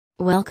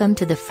Welcome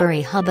to the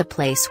Furry Hub, a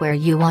place where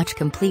you watch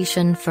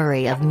completion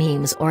furry of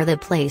memes, or the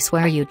place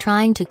where you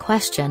trying to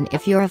question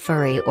if you're a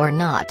furry or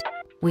not.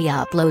 We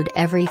upload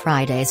every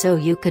Friday so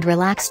you could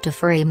relax to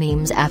furry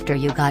memes after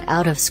you got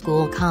out of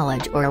school,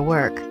 college or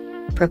work.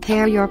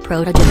 Prepare your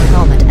prototype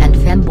helmet and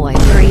femboy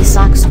furry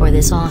socks for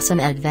this awesome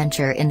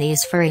adventure in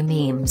these furry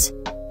memes.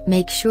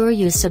 Make sure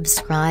you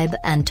subscribe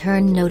and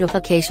turn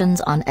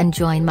notifications on, and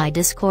join my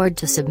Discord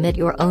to submit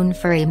your own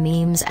furry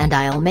memes, and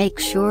I'll make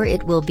sure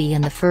it will be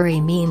in the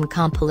furry meme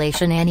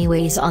compilation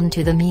anyways. On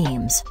to the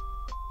memes.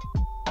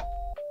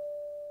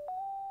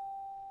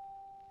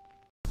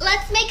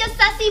 Let's make a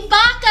sussy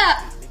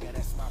baka!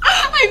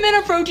 I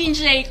meant a protein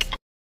shake!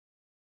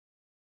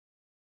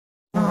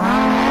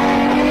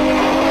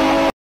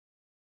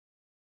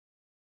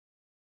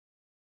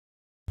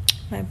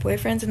 My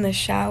boyfriend's in the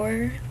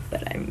shower,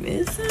 but I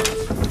miss him,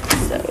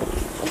 so...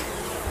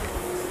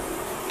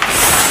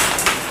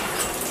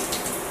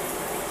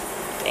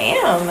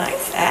 Damn,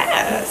 nice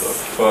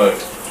ass. What the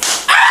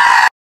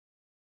fuck?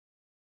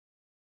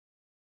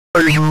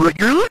 Are you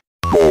ready?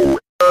 Go.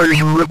 Are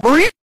you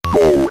ready?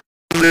 Go.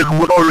 Then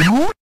what are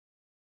you?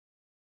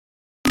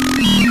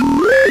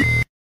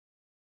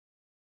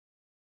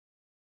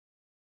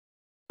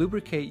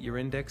 Lubricate your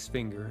index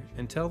finger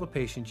and tell the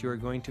patient you are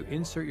going to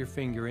insert your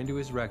finger into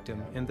his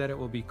rectum and that it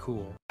will be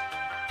cool.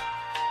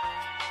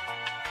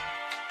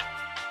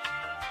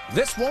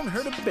 This won't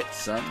hurt a bit,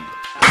 son.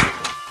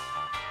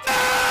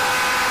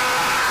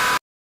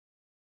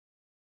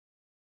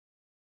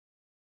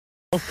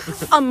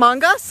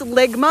 Among Us,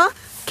 Ligma,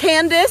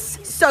 Candace,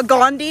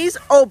 Sagandis,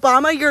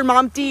 Obama, your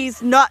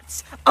mom's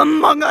nuts.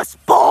 Among Us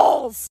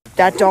balls!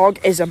 That dog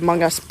is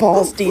Among Us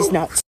balls, these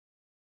nuts.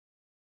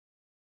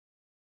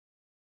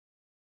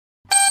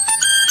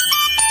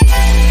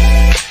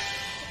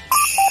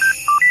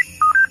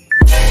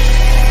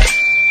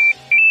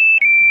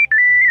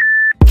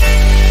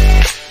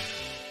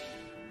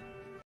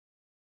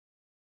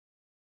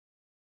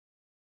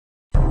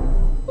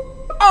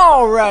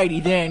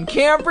 Alrighty then,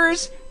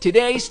 campers.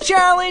 Today's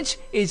challenge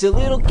is a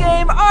little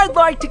game I'd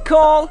like to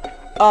call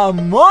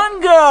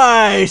Among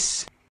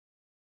Us.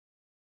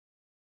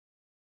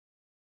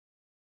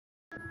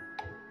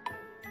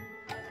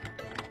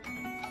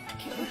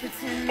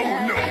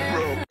 Oh no,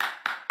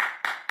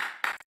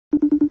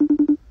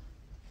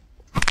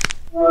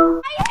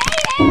 bro.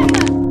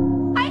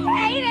 I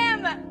hate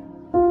him!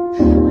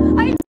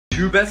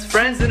 Two best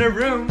friends in a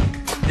room,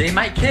 they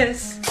might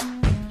kiss.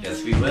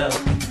 Yes, we will.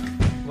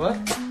 What?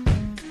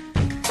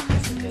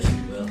 Yes,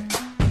 we will.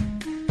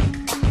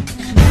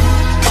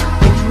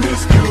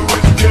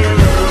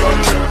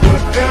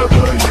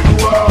 Whatever you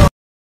are.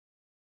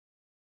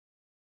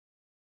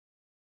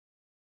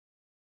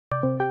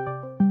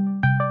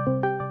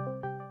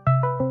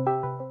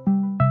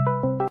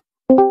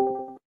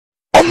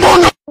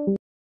 Among Us.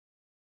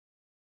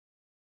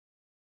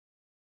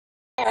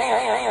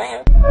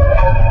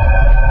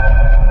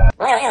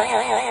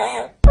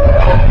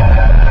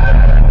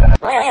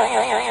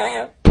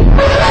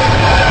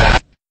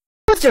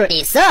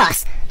 Dirty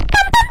sauce.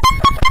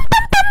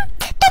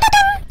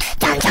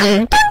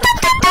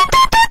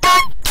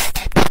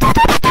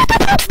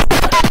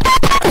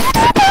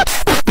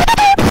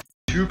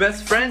 Two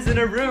best friends in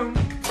a room,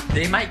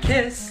 they might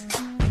kiss.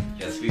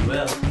 Yes, we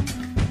will.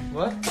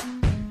 What?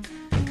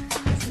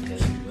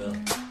 Yes, we will.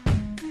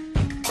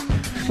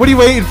 What are you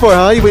waiting for,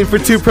 huh? You waiting for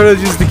two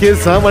prototypes to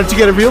kiss, huh? Why don't you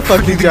get a real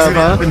fucking job,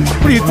 huh?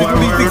 What do you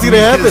think's gonna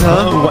happen,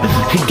 huh?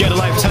 Get a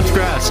life, touch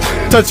grass.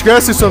 Touch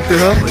grass or something,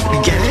 huh?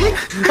 Get it?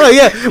 Oh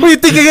yeah. What do you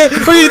think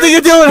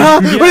you're doing,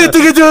 huh? What do you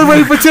think you're doing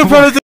waiting for two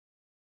prototypes?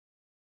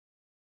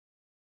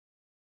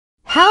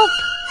 Help!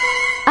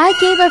 I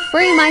gave a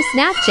furry my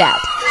Snapchat.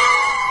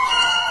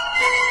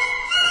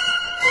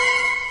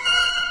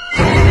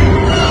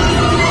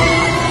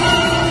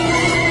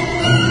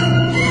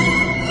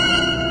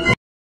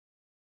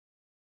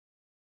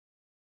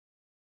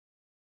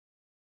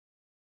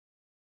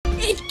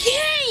 It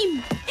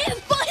came! It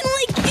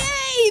finally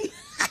came!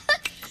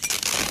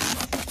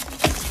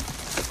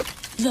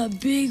 The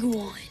big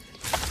one.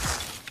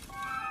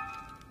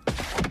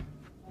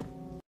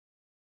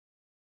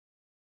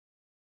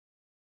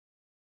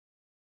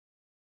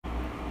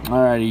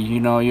 Alrighty, you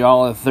know,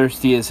 y'all are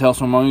thirsty as hell,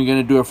 so I'm only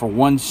gonna do it for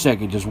 1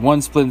 second, just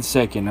one split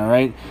second,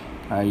 alright?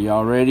 Alright,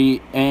 y'all ready?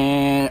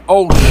 And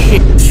oh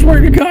shit! I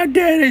swear to God,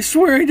 Dad, I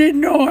swear I didn't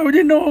know I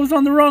was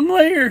on the wrong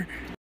layer.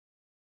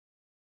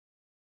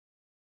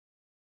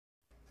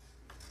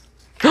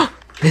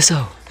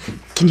 Lizzo,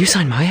 can you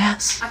sign my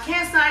ass? I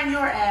can't sign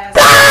your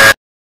ass.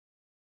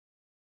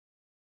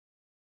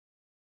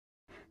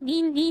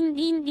 Din din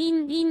din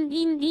din din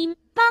din din.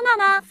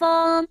 Banana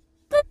phone.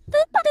 Boop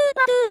boop ba doo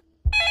ba doo.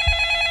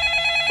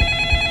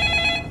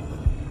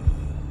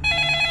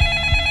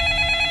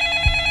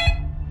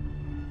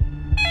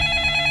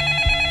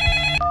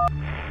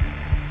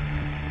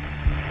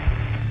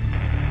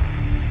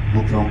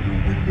 Look out your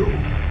window.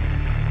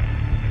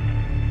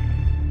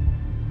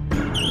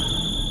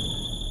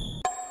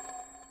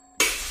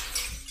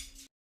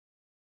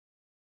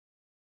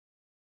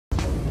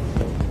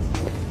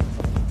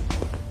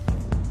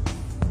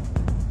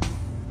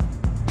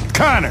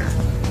 Connor,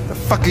 the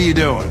fuck are you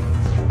doing?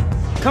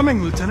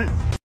 Coming, Lieutenant.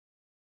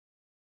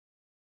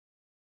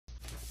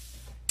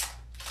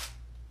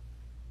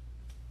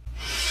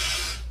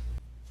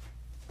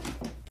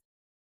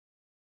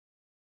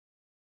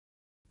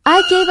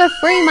 I gave a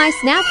furry my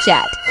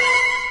Snapchat.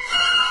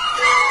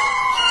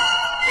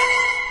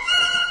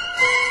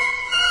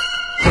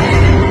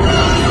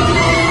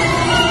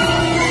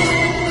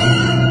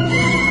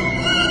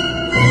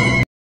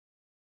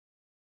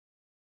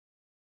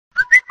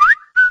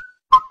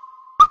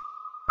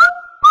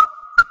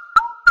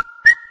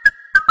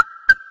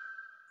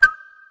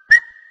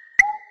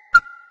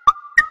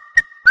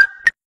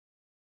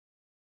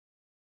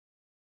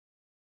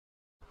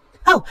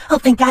 Oh,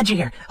 thank God you're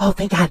here. Oh,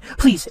 thank God.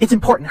 Please, it's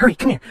important. Hurry,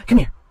 come here, come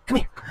here, come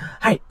here.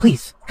 All right,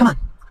 please, come on.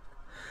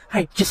 All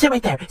right, just sit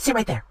right there, sit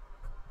right there.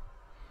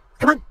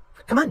 Come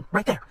on,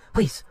 right there,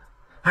 please.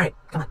 All right,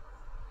 come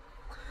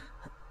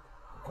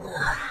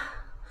on.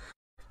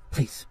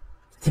 Please,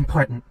 it's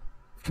important.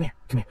 Come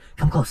here,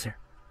 come closer.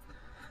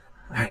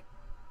 All right.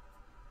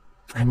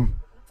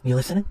 You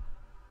listening?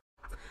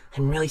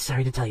 I'm really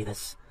sorry to tell you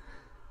this,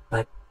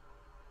 but...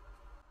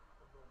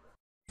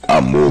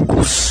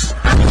 Amogus.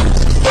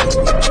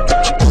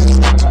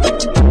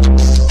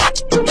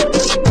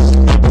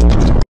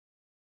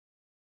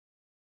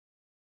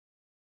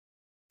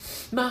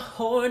 My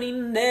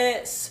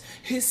horniness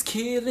is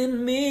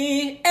killing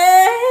me,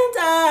 and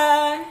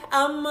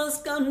I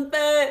must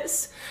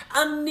confess,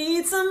 I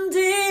need some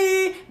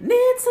D,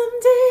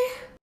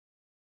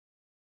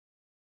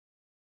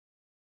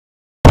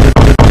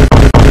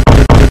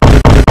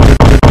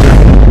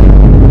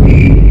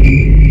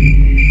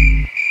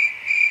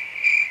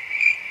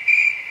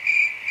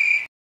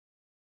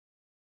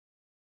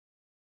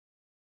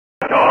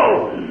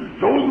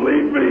 Don't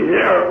leave me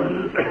here!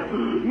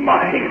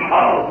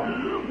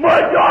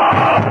 My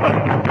God!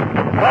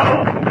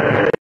 Help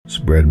me!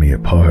 Spread me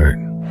apart,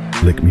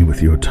 lick me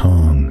with your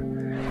tongue,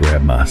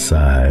 grab my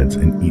sides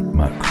and eat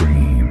my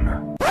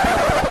cream.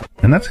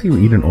 And that's how you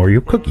eat an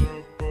Oreo cookie.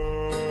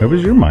 Where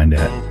was your mind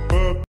at?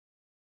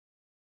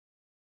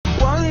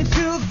 1,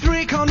 2,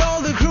 3, count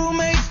all the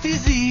crewmates'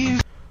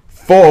 disease.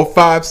 4,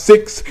 5,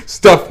 6,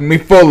 stuff me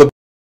full of...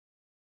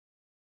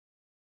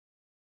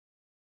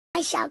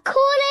 I shall call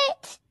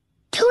it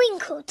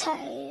Twinkle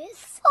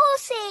Toes. Or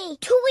say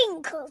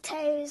Twinkle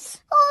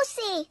Toes. Or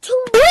say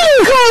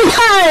Twinkle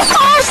Toes.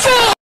 Or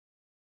say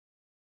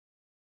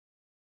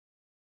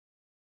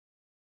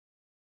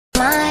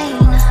mine.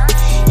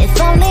 If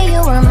only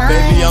you were mine.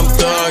 Baby, I'm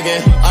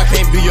thuggin'. I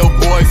can't be your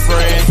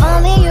boyfriend. If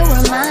only you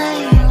were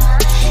mine.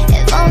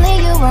 If only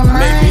you were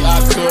mine. Maybe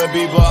I could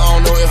be, but I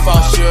don't know if I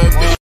should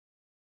be.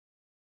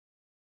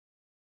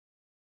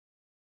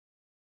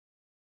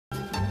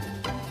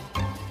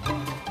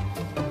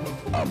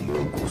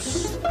 Amogus.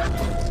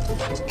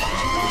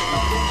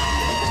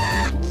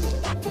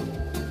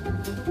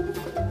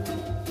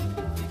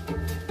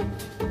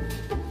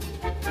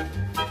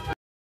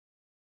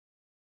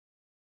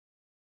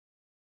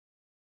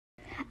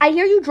 I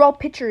hear you draw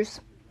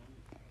pictures.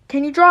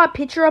 Can you draw a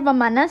picture of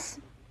Among Us?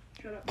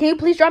 Can you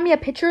please draw me a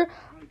picture?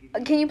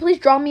 Can you please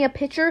draw me a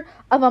picture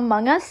of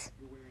Among Us?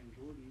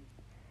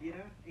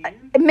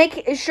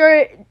 Make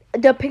sure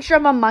the picture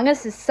of Among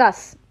Us is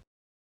sus.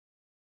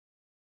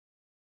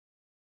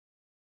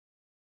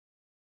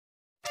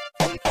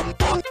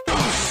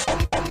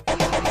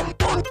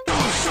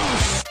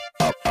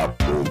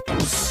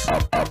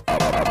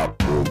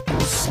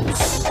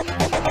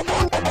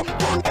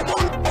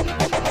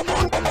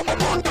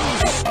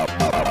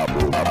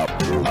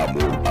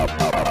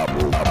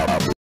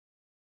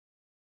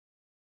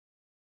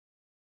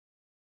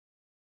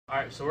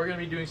 Alright, so we're going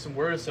to be doing some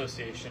word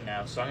association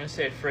now. So I'm going to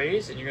say a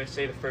phrase, and you're going to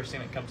say the first thing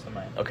that comes to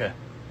mind. Okay.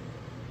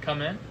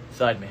 Come in.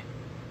 Side me.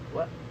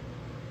 What?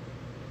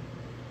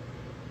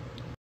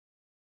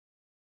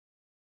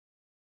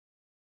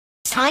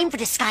 Time for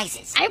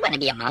disguises. I want to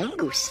be a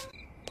mongoose.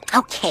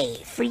 Okay,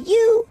 for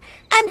you,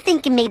 I'm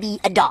thinking maybe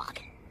a dog.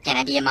 Can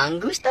I be a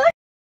mongoose dog?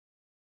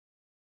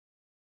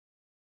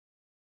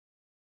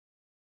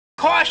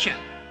 Caution!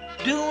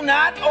 Do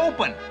not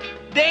open.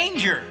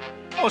 Danger!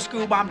 Oh,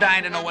 Scoob, I'm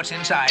dying to know what's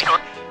inside.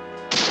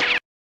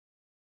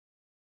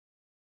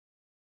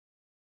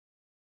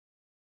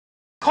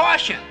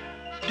 Caution!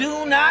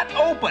 Do not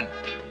open.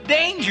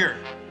 Danger!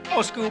 Oh,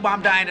 Scoob,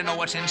 I'm dying to know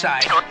what's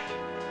inside.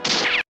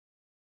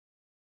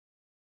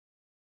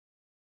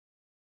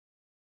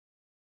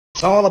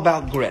 It's all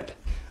about grip.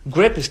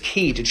 Grip is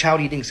key to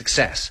child eating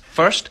success.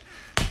 First,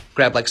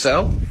 grab like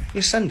so,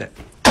 you send it.